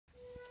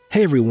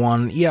Hey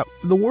everyone, yeah,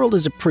 the world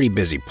is a pretty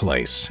busy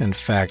place. In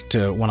fact,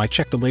 when I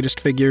checked the latest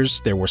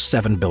figures, there were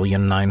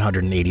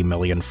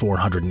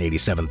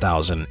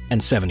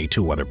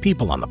 7,980,487,072 other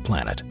people on the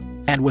planet.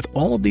 And with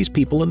all of these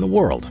people in the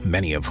world,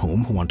 many of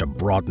whom want to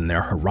broaden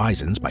their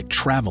horizons by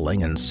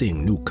traveling and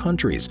seeing new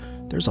countries,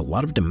 there's a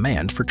lot of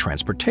demand for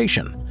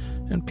transportation.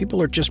 And people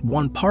are just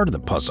one part of the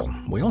puzzle.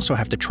 We also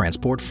have to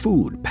transport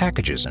food,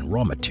 packages, and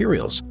raw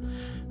materials.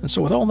 And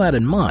so with all that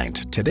in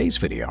mind, today's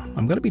video,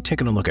 I'm going to be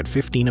taking a look at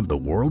 15 of the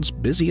world's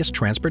busiest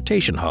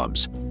transportation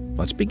hubs.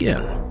 Let's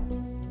begin.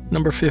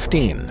 Number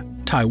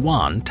 15.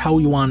 Taiwan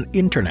Taoyuan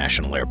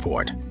International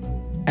Airport.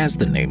 As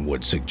the name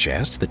would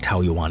suggest, the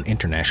Taoyuan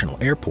International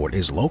Airport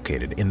is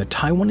located in the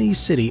Taiwanese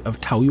city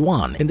of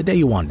Taoyuan in the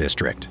Taoyuan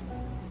district.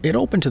 It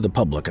opened to the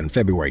public on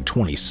February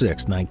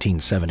 26,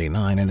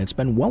 1979, and it's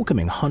been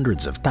welcoming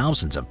hundreds of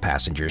thousands of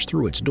passengers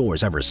through its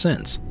doors ever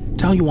since.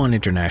 Taoyuan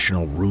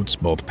International routes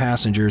both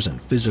passengers and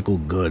physical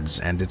goods,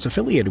 and it's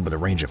affiliated with a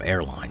range of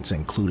airlines,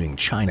 including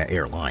China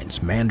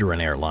Airlines,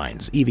 Mandarin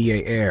Airlines,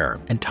 EVA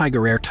Air, and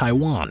Tiger Air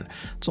Taiwan.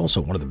 It's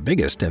also one of the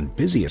biggest and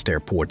busiest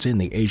airports in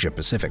the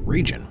Asia-Pacific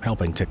region,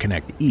 helping to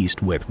connect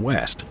east with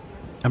west.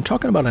 I'm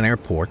talking about an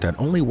airport that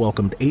only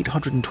welcomed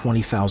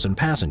 820,000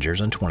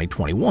 passengers in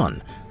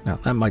 2021. Now,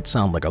 that might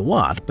sound like a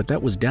lot, but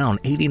that was down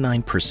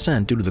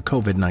 89% due to the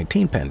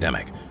COVID-19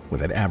 pandemic,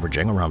 with it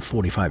averaging around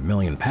 45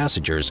 million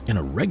passengers in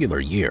a regular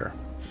year.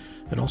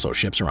 It also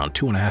ships around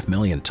 2.5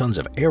 million tons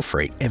of air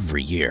freight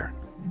every year.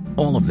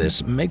 All of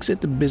this makes it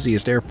the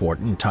busiest airport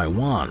in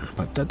Taiwan,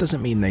 but that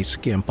doesn't mean they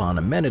skimp on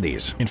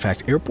amenities. In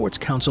fact, Airports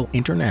Council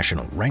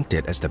International ranked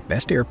it as the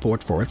best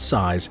airport for its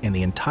size in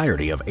the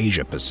entirety of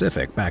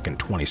Asia-Pacific back in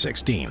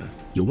 2016.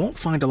 You won't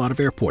find a lot of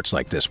airports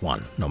like this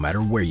one, no matter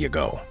where you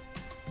go.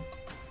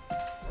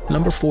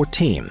 Number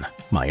 14.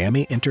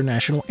 Miami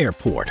International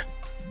Airport.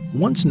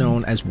 Once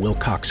known as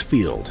Wilcox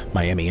Field,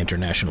 Miami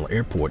International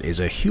Airport is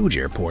a huge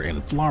airport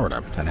in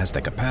Florida and has the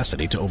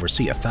capacity to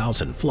oversee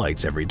 1,000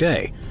 flights every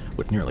day,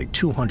 with nearly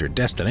 200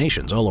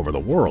 destinations all over the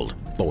world,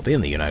 both in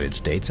the United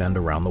States and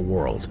around the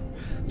world.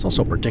 It's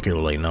also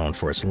particularly known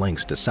for its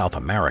links to South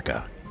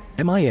America.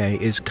 MIA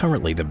is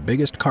currently the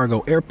biggest cargo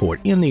airport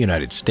in the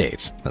United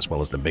States, as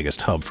well as the biggest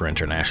hub for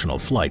international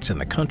flights in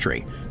the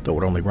country, though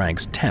it only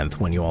ranks 10th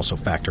when you also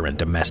factor in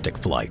domestic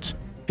flights.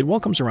 It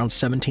welcomes around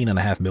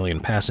 17.5 million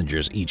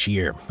passengers each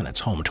year, and it's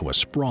home to a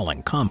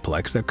sprawling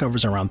complex that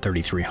covers around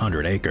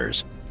 3,300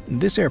 acres.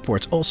 This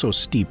airport's also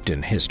steeped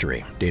in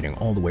history, dating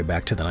all the way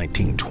back to the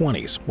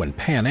 1920s, when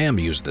Pan Am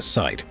used the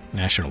site.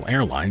 National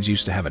Airlines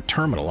used to have a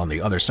terminal on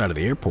the other side of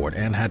the airport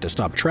and had to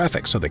stop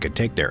traffic so they could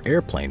take their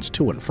airplanes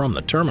to and from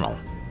the terminal.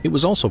 It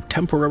was also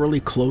temporarily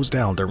closed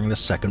down during the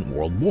Second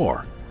World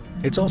War.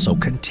 It's also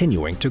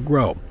continuing to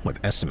grow,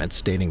 with estimates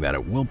stating that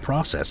it will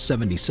process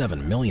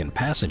 77 million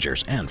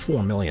passengers and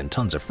 4 million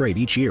tons of freight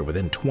each year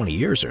within 20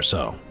 years or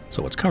so.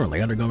 So it's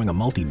currently undergoing a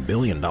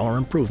multi-billion-dollar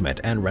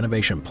improvement and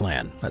renovation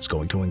plan that's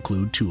going to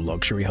include 2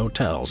 luxury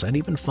hotels and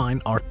even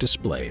fine art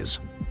displays.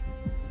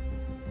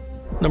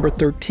 Number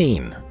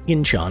 13.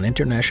 Incheon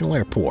International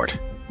Airport.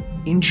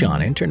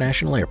 Incheon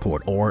International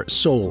Airport, or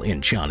Seoul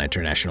Incheon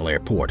International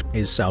Airport,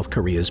 is South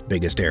Korea's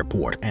biggest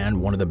airport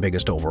and one of the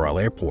biggest overall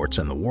airports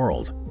in the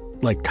world.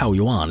 Like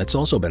Taoyuan, it's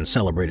also been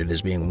celebrated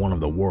as being one of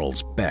the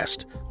world's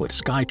best, with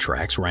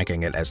Skytrax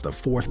ranking it as the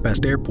 4th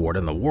best airport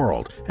in the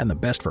world and the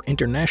best for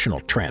international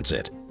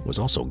transit. It was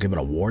also given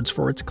awards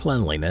for its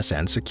cleanliness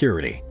and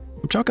security.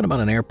 I'm talking about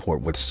an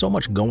airport with so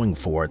much going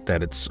for it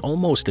that it's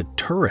almost a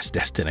tourist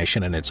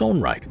destination in its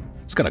own right.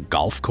 It's got a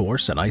golf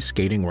course, an ice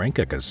skating rink,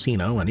 a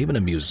casino, and even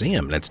a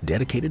museum that's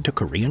dedicated to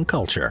Korean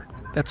culture.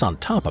 That's on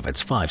top of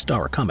its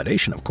 5-star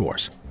accommodation, of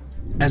course.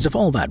 As if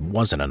all that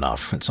wasn't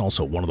enough, it's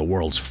also one of the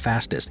world's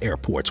fastest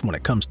airports when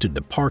it comes to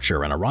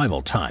departure and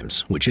arrival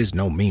times, which is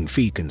no mean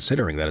feat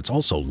considering that it's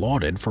also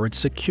lauded for its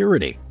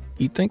security.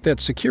 You'd think that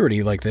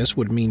security like this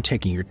would mean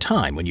taking your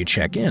time when you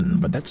check in,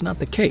 but that's not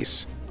the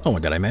case. Oh,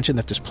 and did I mention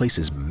that this place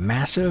is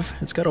massive?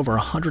 It's got over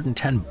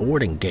 110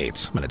 boarding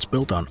gates, and it's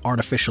built on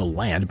artificial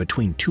land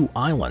between 2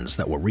 islands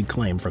that were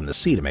reclaimed from the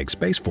sea to make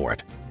space for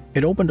it.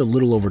 It opened a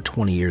little over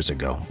 20 years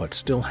ago, but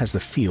still has the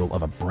feel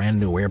of a brand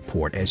new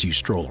airport as you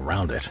stroll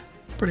around it.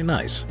 Pretty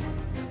nice.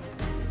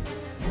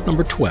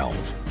 Number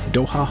 12.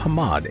 Doha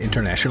Hamad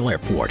International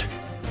Airport.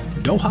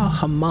 Doha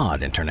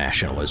Hamad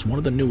International is one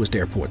of the newest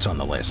airports on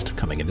the list,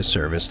 coming into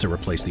service to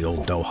replace the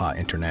old Doha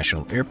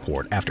International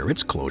Airport after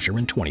its closure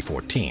in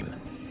 2014.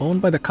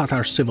 Owned by the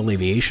Qatar Civil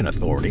Aviation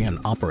Authority and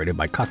operated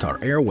by Qatar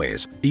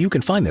Airways, you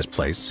can find this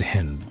place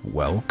in,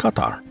 well,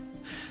 Qatar.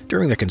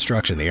 During the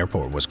construction, the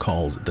airport was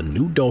called the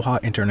New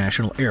Doha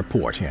International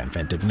Airport. Yeah,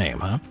 inventive name,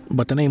 huh?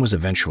 But the name was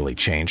eventually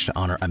changed to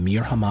honor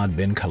Emir Hamad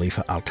bin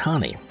Khalifa Al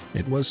Thani.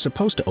 It was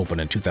supposed to open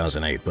in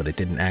 2008, but it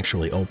didn't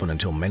actually open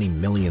until many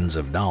millions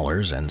of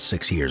dollars and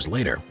 6 years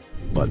later.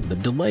 But the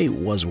delay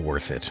was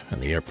worth it,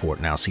 and the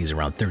airport now sees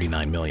around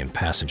 39 million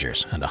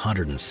passengers and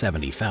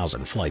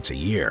 170,000 flights a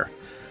year.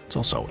 It's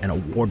also an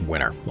award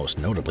winner, most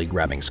notably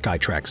grabbing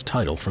Skytrax's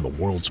title for the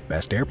world's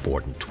best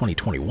airport in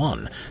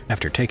 2021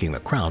 after taking the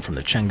crown from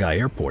the Shanghai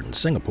Airport in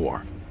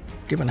Singapore.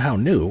 Given how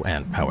new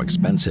and how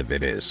expensive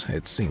it is,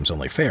 it seems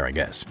only fair, I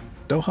guess.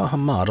 Doha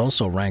Hamad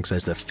also ranks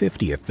as the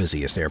 50th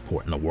busiest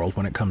airport in the world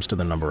when it comes to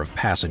the number of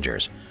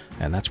passengers,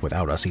 and that's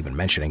without us even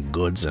mentioning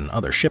goods and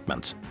other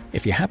shipments.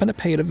 If you happen to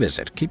pay it a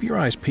visit, keep your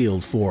eyes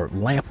peeled for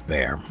Lamp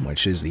Bear,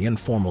 which is the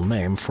informal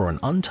name for an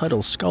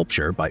untitled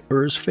sculpture by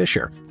Urs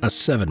Fischer, a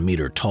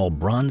 7-meter-tall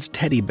bronze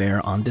teddy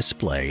bear on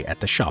display at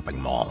the shopping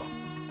mall.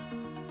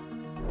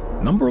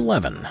 Number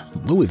 11.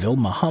 Louisville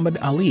Muhammad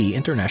Ali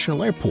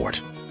International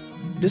Airport.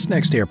 This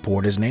next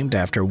airport is named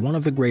after one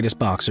of the greatest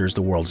boxers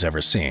the world's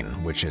ever seen,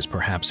 which is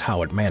perhaps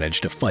how it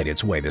managed to fight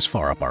its way this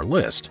far up our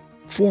list.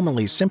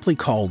 Formerly simply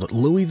called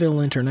Louisville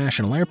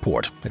International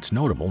Airport, it's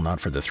notable not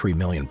for the 3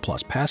 million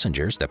plus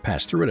passengers that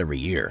pass through it every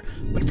year,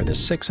 but for the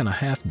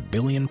 6.5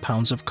 billion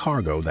pounds of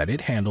cargo that it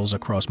handles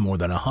across more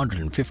than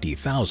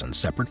 150,000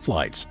 separate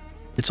flights.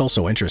 It's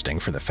also interesting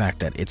for the fact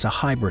that it's a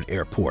hybrid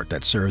airport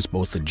that serves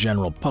both the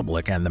general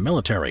public and the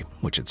military,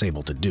 which it's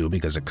able to do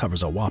because it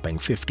covers a whopping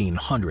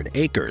 1,500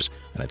 acres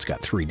and it's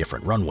got 3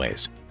 different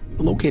runways.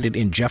 Located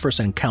in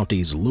Jefferson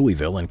County's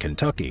Louisville in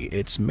Kentucky,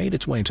 it's made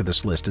its way into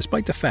this list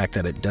despite the fact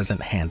that it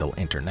doesn't handle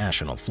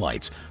international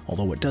flights,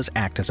 although it does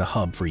act as a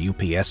hub for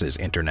UPS's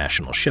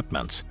international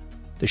shipments.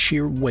 The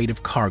sheer weight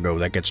of cargo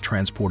that gets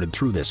transported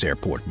through this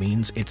airport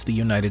means it's the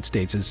United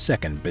States'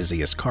 2nd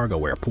busiest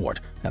cargo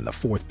airport and the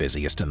 4th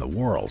busiest in the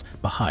world,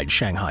 behind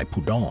Shanghai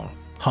Pudong,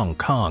 Hong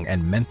Kong,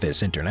 and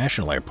Memphis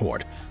International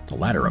Airport, the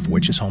latter of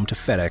which is home to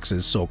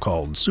FedEx's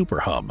so-called super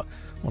hub.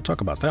 We'll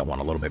talk about that one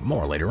a little bit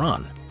more later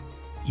on.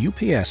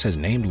 UPS has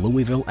named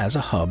Louisville as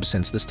a hub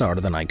since the start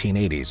of the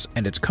 1980s,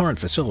 and its current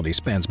facility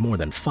spans more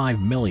than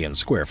 5 million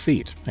square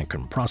feet and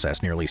can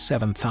process nearly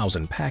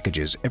 7,000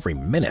 packages every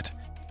minute.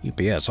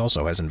 UPS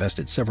also has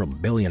invested several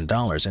 $billion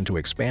into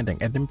expanding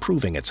and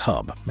improving its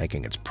hub,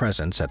 making its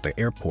presence at the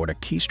airport a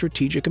key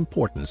strategic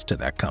importance to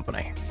that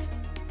company.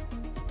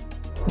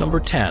 Number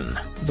 10.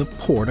 The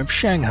Port of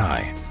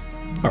Shanghai.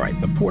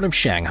 Alright, the Port of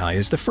Shanghai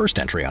is the first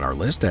entry on our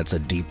list that's a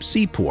deep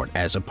sea port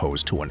as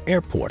opposed to an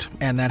airport,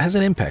 and that has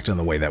an impact on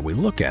the way that we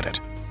look at it.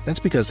 That's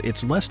because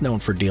it's less known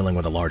for dealing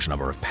with a large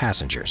number of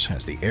passengers,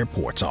 as the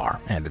airports are,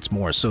 and it's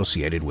more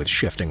associated with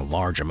shifting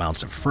large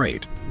amounts of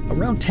freight.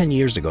 Around 10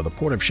 years ago, the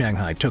Port of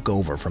Shanghai took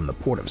over from the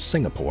Port of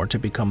Singapore to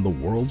become the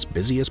world's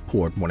busiest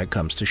port when it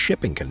comes to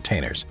shipping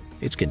containers.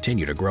 It's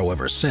continued to grow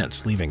ever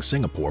since, leaving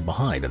Singapore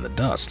behind in the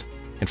dust.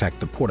 In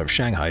fact, the Port of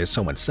Shanghai is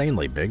so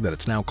insanely big that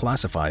it's now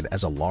classified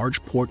as a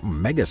large port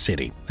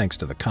megacity, thanks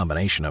to the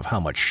combination of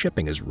how much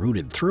shipping is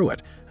routed through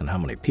it and how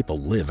many people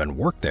live and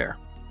work there.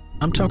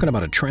 I'm talking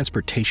about a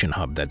transportation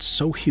hub that's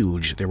so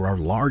huge there are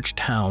large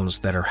towns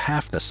that are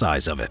half the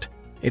size of it.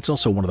 It's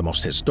also one of the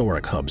most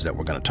historic hubs that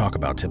we're going to talk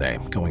about today,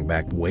 going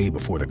back way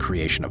before the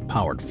creation of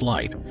powered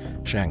flight.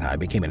 Shanghai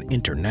became an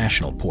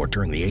international port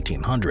during the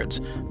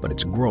 1800s, but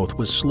its growth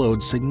was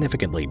slowed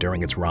significantly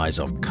during its rise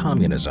of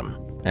communism.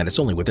 And it's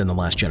only within the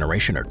last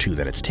generation or two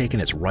that it's taken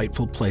its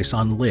rightful place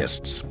on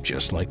lists,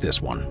 just like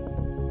this one.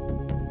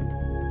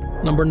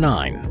 Number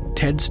 9.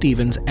 Ted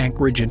Stevens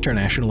Anchorage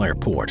International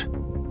Airport.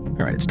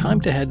 Alright, it's time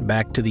to head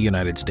back to the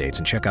United States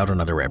and check out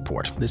another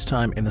airport, this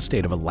time in the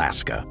state of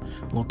Alaska.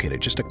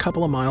 Located just a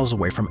couple of miles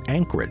away from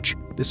Anchorage,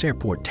 this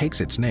airport takes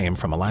its name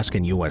from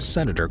Alaskan U.S.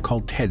 Senator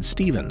called Ted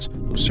Stevens,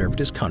 who served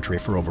his country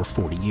for over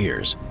 40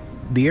 years.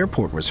 The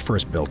airport was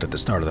first built at the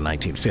start of the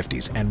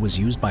 1950s and was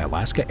used by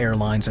Alaska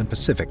Airlines and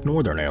Pacific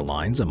Northern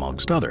Airlines,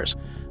 amongst others.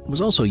 It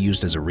was also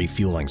used as a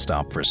refueling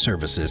stop for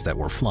services that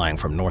were flying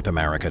from North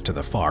America to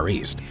the Far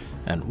East,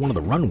 and one of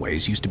the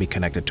runways used to be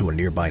connected to a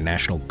nearby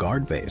National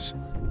Guard base.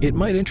 It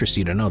might interest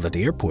you to know that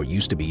the airport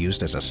used to be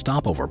used as a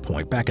stopover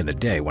point back in the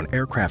day when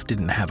aircraft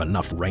didn't have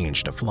enough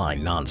range to fly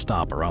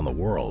non-stop around the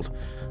world.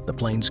 The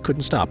planes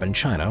couldn't stop in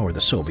China or the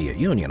Soviet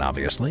Union,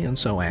 obviously, and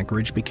so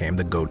Anchorage became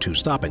the go-to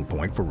stopping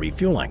point for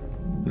refueling.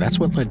 That's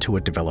what led to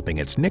it developing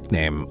its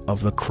nickname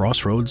of the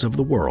Crossroads of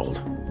the World.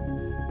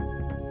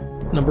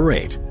 Number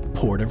 8.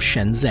 Port of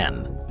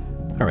Shenzhen.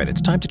 Alright,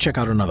 it's time to check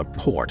out another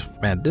port,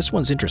 and this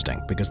one's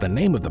interesting because the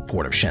name of the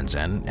Port of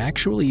Shenzhen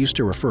actually used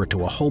to refer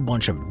to a whole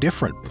bunch of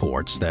different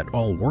ports that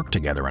all work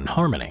together in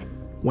harmony.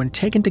 When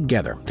taken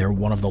together, they're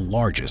one of the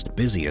largest,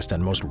 busiest,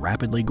 and most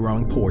rapidly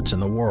growing ports in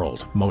the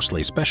world,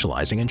 mostly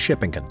specializing in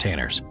shipping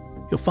containers.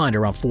 You'll find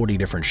around 40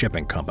 different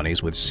shipping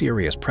companies with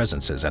serious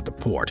presences at the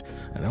port,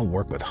 and they'll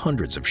work with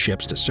hundreds of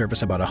ships to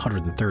service about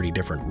 130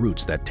 different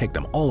routes that take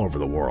them all over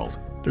the world.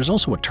 There's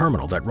also a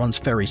terminal that runs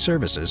ferry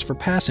services for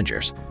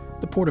passengers.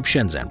 The Port of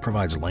Shenzhen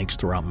provides links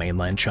throughout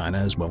mainland China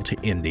as well to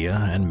India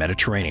and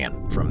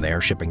Mediterranean. From there,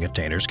 shipping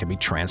containers can be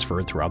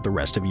transferred throughout the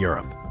rest of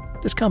Europe.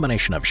 This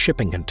combination of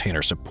shipping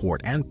container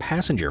support and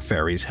passenger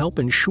ferries help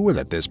ensure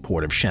that this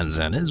Port of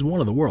Shenzhen is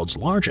one of the world's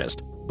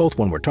largest, both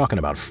when we're talking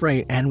about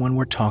freight and when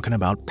we're talking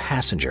about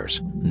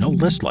passengers. No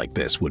list like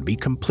this would be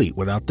complete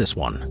without this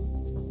one.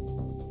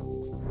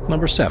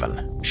 Number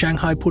 7.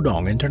 Shanghai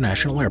Pudong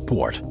International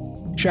Airport.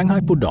 Shanghai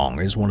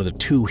Pudong is one of the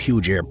 2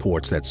 huge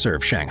airports that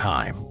serve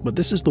Shanghai, but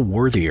this is the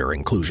worthier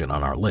inclusion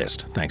on our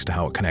list, thanks to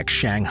how it connects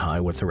Shanghai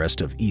with the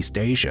rest of East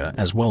Asia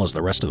as well as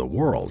the rest of the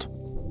world.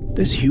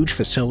 This huge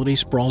facility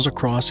sprawls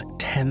across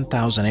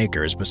 10,000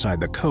 acres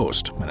beside the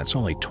coast, and it's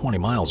only 20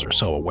 miles or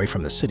so away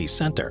from the city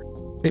center.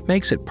 It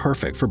makes it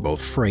perfect for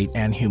both freight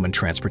and human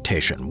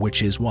transportation,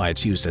 which is why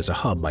it's used as a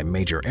hub by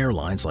major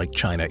airlines like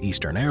China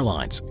Eastern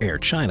Airlines, Air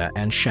China,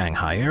 and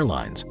Shanghai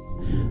Airlines.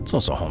 It's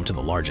also home to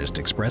the largest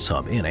express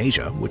hub in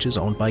Asia, which is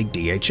owned by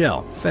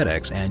DHL,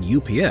 FedEx, and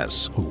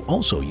UPS, who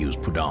also use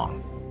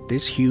Pudong.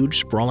 This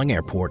huge, sprawling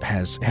airport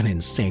has an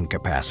insane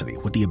capacity,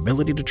 with the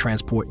ability to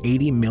transport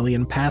 80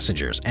 million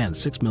passengers and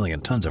 6 million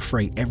tons of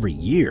freight every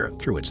year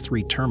through its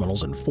 3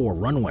 terminals and 4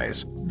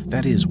 runways.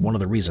 That is one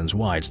of the reasons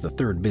why it's the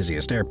 3rd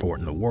busiest airport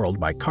in the world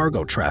by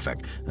cargo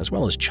traffic, as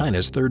well as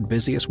China's 3rd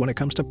busiest when it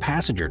comes to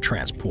passenger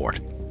transport.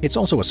 It's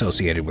also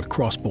associated with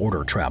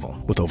cross-border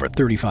travel, with over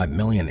 35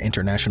 million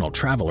international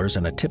travelers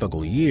in a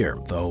typical year,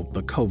 though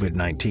the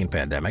COVID-19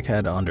 pandemic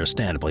had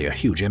understandably a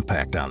huge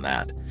impact on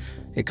that.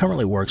 It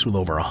currently works with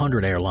over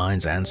 100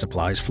 airlines and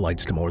supplies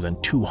flights to more than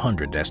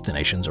 200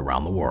 destinations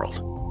around the world.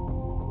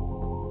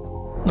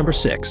 Number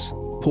 6.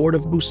 Port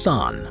of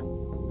Busan.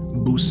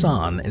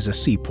 Busan is a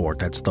seaport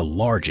that's the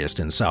largest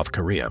in South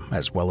Korea,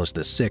 as well as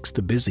the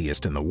 6th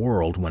busiest in the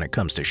world when it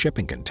comes to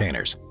shipping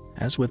containers.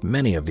 As with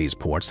many of these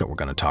ports that we're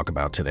going to talk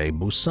about today,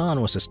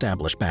 Busan was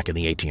established back in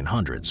the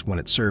 1800s when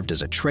it served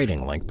as a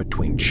trading link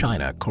between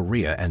China,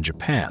 Korea, and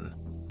Japan.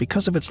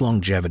 Because of its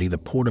longevity, the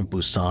Port of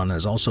Busan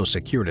has also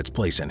secured its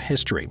place in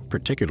history,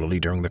 particularly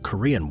during the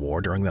Korean War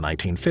during the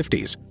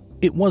 1950s.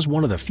 It was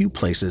one of the few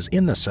places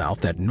in the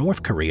South that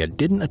North Korea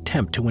didn't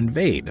attempt to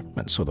invade,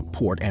 and so the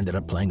port ended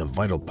up playing a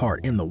vital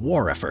part in the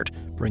war effort,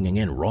 bringing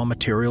in raw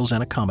materials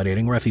and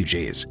accommodating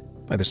refugees.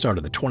 By the start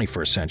of the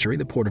 21st century,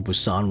 the Port of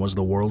Busan was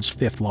the world's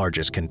 5th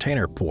largest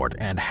container port,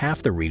 and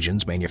half the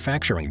region's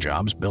manufacturing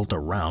jobs built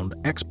around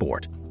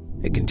export.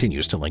 It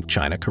continues to link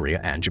China,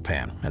 Korea, and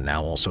Japan, and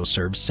now also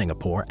serves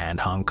Singapore and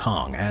Hong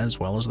Kong, as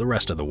well as the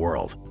rest of the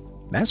world.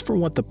 As for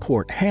what the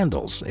port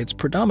handles, it's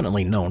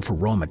predominantly known for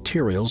raw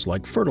materials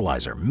like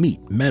fertilizer, meat,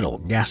 metal,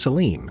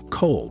 gasoline,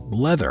 coal,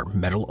 leather,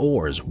 metal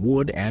ores,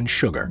 wood, and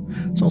sugar.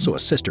 It's also a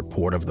sister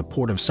port of the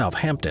Port of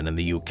Southampton in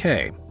the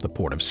UK, the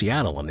Port of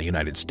Seattle in the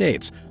United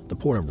States, the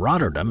Port of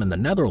Rotterdam in the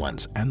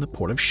Netherlands, and the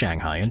Port of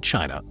Shanghai in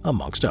China,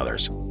 amongst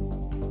others.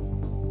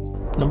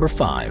 Number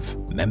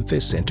 5.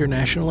 Memphis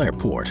International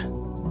Airport.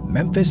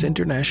 Memphis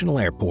International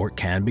Airport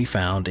can be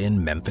found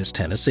in Memphis,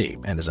 Tennessee,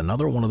 and is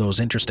another one of those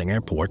interesting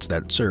airports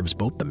that serves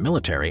both the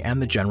military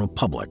and the general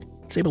public.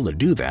 It's able to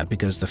do that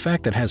because the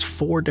fact that it has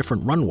 4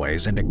 different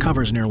runways and it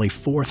covers nearly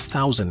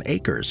 4,000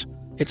 acres.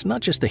 It's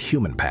not just the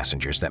human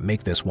passengers that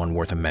make this one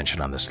worth a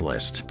mention on this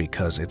list,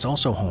 because it's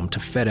also home to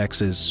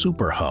FedEx's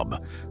Super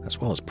Hub, as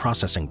well as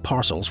processing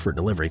parcels for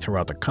delivery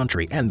throughout the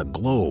country and the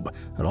globe.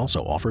 It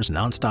also offers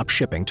non-stop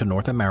shipping to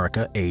North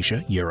America,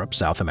 Asia, Europe,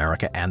 South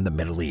America, and the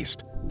Middle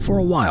East. For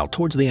a while,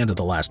 towards the end of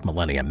the last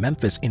millennium,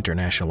 Memphis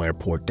International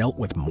Airport dealt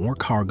with more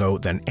cargo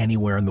than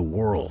anywhere in the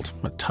world,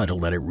 a title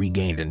that it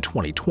regained in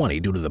 2020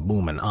 due to the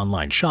boom in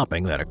online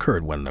shopping that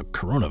occurred when the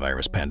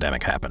coronavirus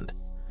pandemic happened.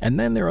 And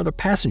then there are the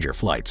passenger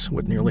flights,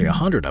 with nearly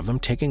 100 of them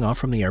taking off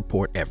from the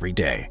airport every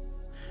day.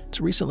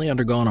 It's recently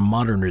undergone a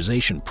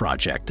modernization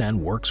project and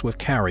works with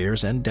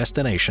carriers and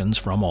destinations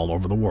from all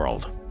over the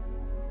world.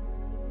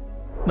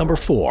 Number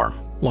 4.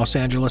 Los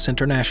Angeles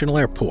International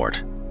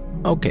Airport.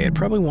 Okay, it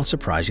probably won't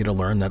surprise you to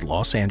learn that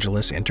Los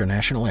Angeles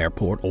International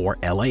Airport, or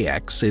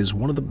LAX, is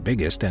one of the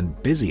biggest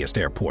and busiest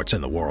airports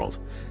in the world.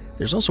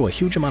 There's also a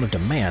huge amount of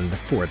demand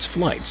for its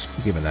flights,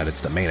 given that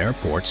it's the main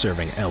airport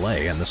serving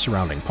LA and the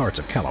surrounding parts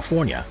of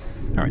California.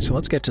 Alright, so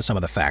let's get to some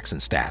of the facts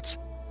and stats.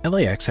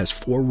 LAX has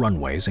 4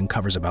 runways and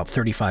covers about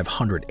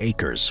 3,500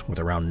 acres, with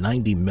around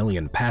 90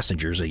 million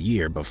passengers a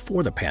year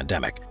before the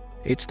pandemic.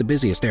 It's the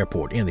busiest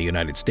airport in the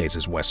United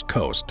States' West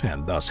Coast,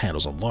 and thus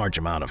handles a large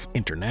amount of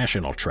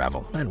international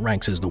travel and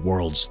ranks as the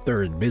world's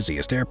 3rd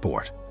busiest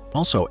airport.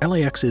 Also,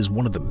 LAX is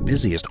one of the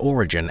busiest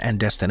origin and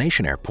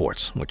destination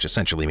airports, which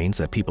essentially means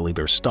that people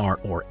either start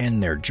or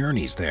end their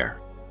journeys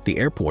there. The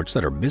airports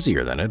that are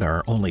busier than it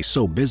are only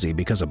so busy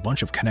because a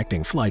bunch of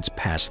connecting flights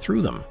pass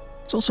through them.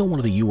 It's also one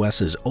of the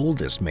U.S.'s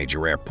oldest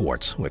major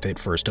airports, with it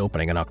first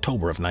opening in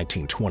October of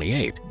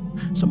 1928.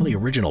 Some of the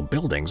original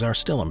buildings are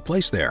still in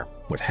place there,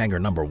 with Hangar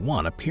Number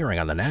 1 appearing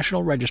on the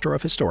National Register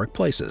of Historic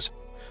Places.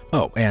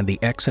 Oh, and the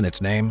X in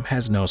its name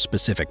has no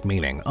specific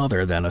meaning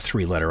other than a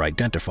 3-letter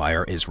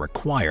identifier is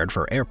required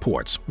for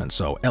airports, and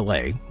so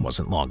LA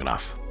wasn't long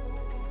enough.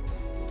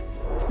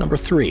 Number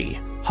 3.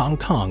 Hong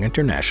Kong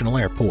International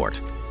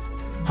Airport.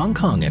 Hong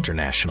Kong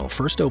International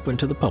first opened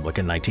to the public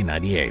in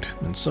 1998,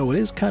 and so it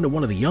is kind of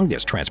one of the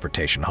youngest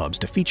transportation hubs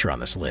to feature on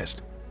this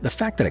list. The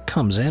fact that it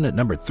comes in at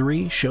number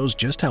 3 shows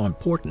just how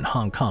important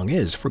Hong Kong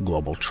is for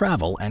global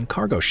travel and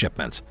cargo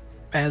shipments.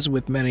 As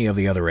with many of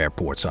the other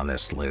airports on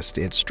this list,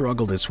 it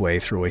struggled its way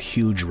through a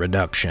huge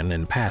reduction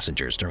in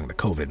passengers during the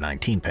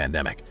COVID-19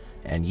 pandemic,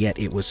 and yet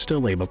it was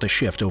still able to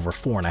shift over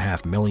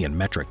 4.5 million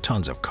metric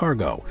tons of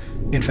cargo.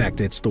 In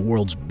fact, it's the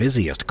world's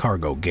busiest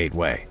cargo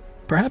gateway.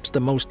 Perhaps the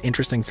most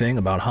interesting thing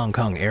about Hong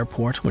Kong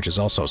Airport, which is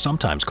also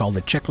sometimes called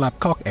the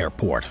Cheklapkok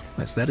Airport,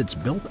 is that it's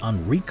built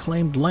on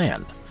reclaimed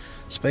land.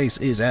 Space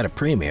is at a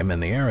premium in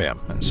the area,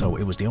 and so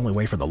it was the only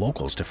way for the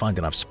locals to find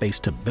enough space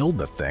to build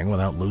the thing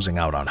without losing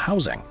out on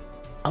housing.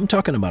 I'm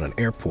talking about an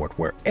airport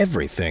where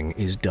everything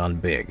is done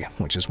big,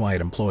 which is why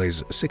it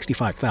employs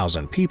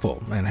 65,000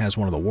 people and has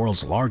one of the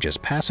world's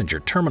largest passenger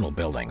terminal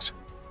buildings.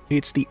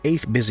 It's the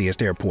 8th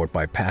busiest airport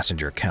by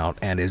passenger count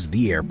and is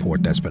the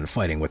airport that's been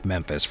fighting with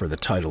Memphis for the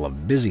title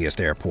of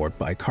busiest airport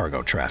by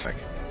cargo traffic.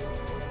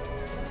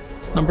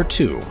 Number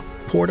 2.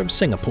 Port of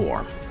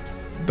Singapore.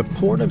 The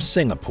Port of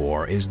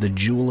Singapore is the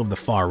jewel of the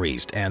Far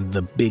East and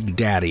the big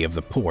daddy of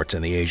the ports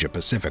in the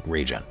Asia-Pacific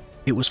region.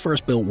 It was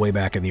first built way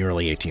back in the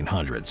early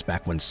 1800s,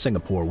 back when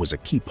Singapore was a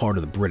key part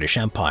of the British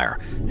Empire,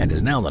 and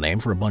is now the name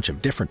for a bunch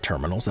of different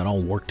terminals that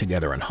all work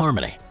together in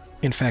harmony.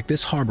 In fact,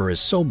 this harbor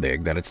is so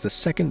big that it's the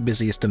second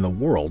busiest in the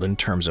world in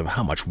terms of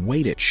how much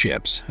weight it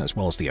ships, as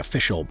well as the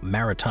official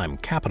maritime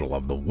capital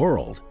of the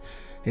world.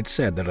 It's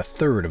said that a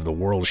third of the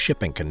world's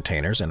shipping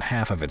containers and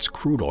half of its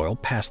crude oil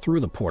pass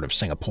through the Port of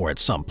Singapore at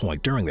some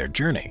point during their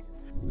journey.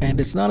 And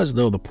it's not as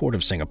though the Port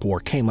of Singapore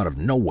came out of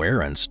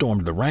nowhere and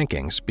stormed the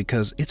rankings,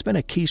 because it's been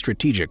a key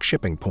strategic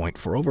shipping point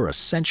for over a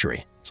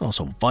century. It's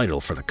also vital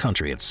for the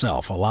country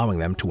itself, allowing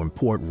them to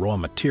import raw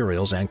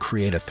materials and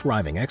create a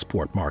thriving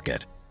export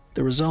market.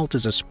 The result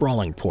is a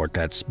sprawling port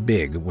that's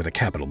big with a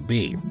capital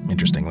B.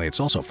 Interestingly, it's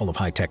also full of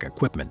high-tech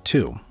equipment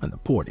too, and the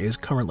port is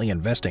currently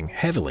investing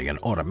heavily in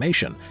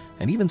automation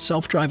and even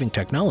self-driving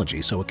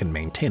technology so it can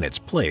maintain its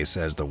place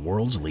as the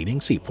world's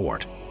leading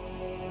seaport.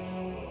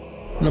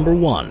 Number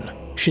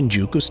 1.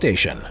 Shinjuku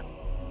Station.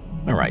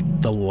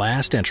 Alright, the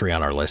last entry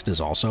on our list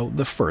is also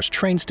the first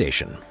train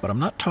station, but I'm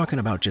not talking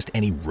about just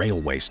any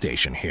railway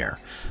station here.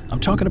 I'm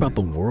talking about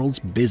the world's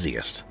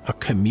busiest, a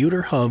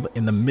commuter hub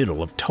in the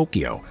middle of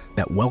Tokyo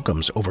that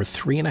welcomes over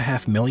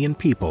 3.5 million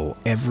people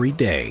every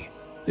day.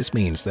 This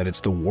means that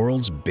it's the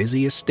world's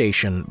busiest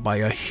station by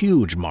a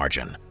huge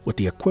margin, with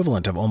the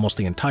equivalent of almost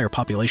the entire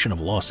population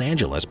of Los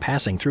Angeles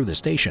passing through the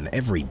station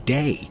every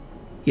day.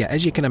 Yeah,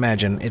 as you can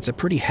imagine, it's a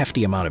pretty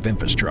hefty amount of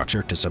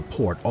infrastructure to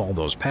support all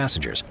those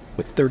passengers,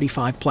 with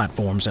 35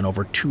 platforms and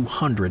over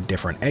 200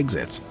 different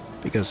exits.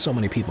 Because so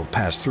many people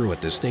pass through at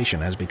this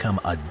station has become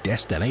a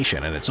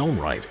destination in its own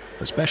right,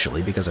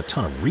 especially because a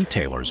ton of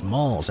retailers,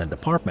 malls, and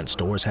department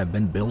stores have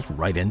been built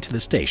right into the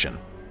station.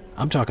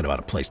 I'm talking about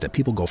a place that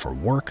people go for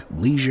work,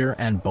 leisure,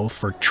 and both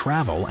for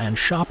travel and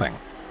shopping.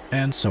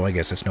 And so I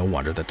guess it's no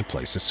wonder that the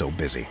place is so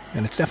busy,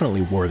 and it's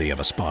definitely worthy of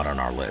a spot on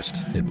our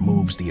list. It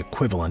moves the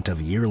equivalent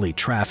of yearly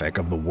traffic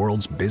of the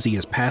world's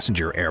busiest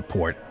passenger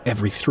airport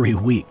every 3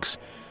 weeks.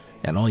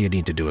 And all you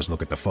need to do is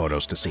look at the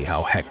photos to see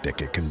how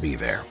hectic it can be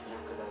there.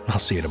 I'll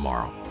see you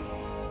tomorrow.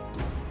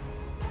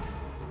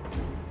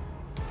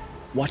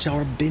 Watch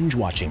our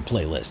binge-watching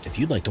playlist if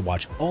you'd like to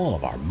watch all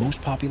of our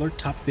most popular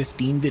top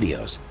 15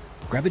 videos.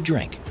 Grab a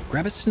drink,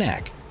 grab a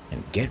snack,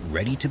 and get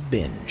ready to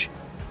binge.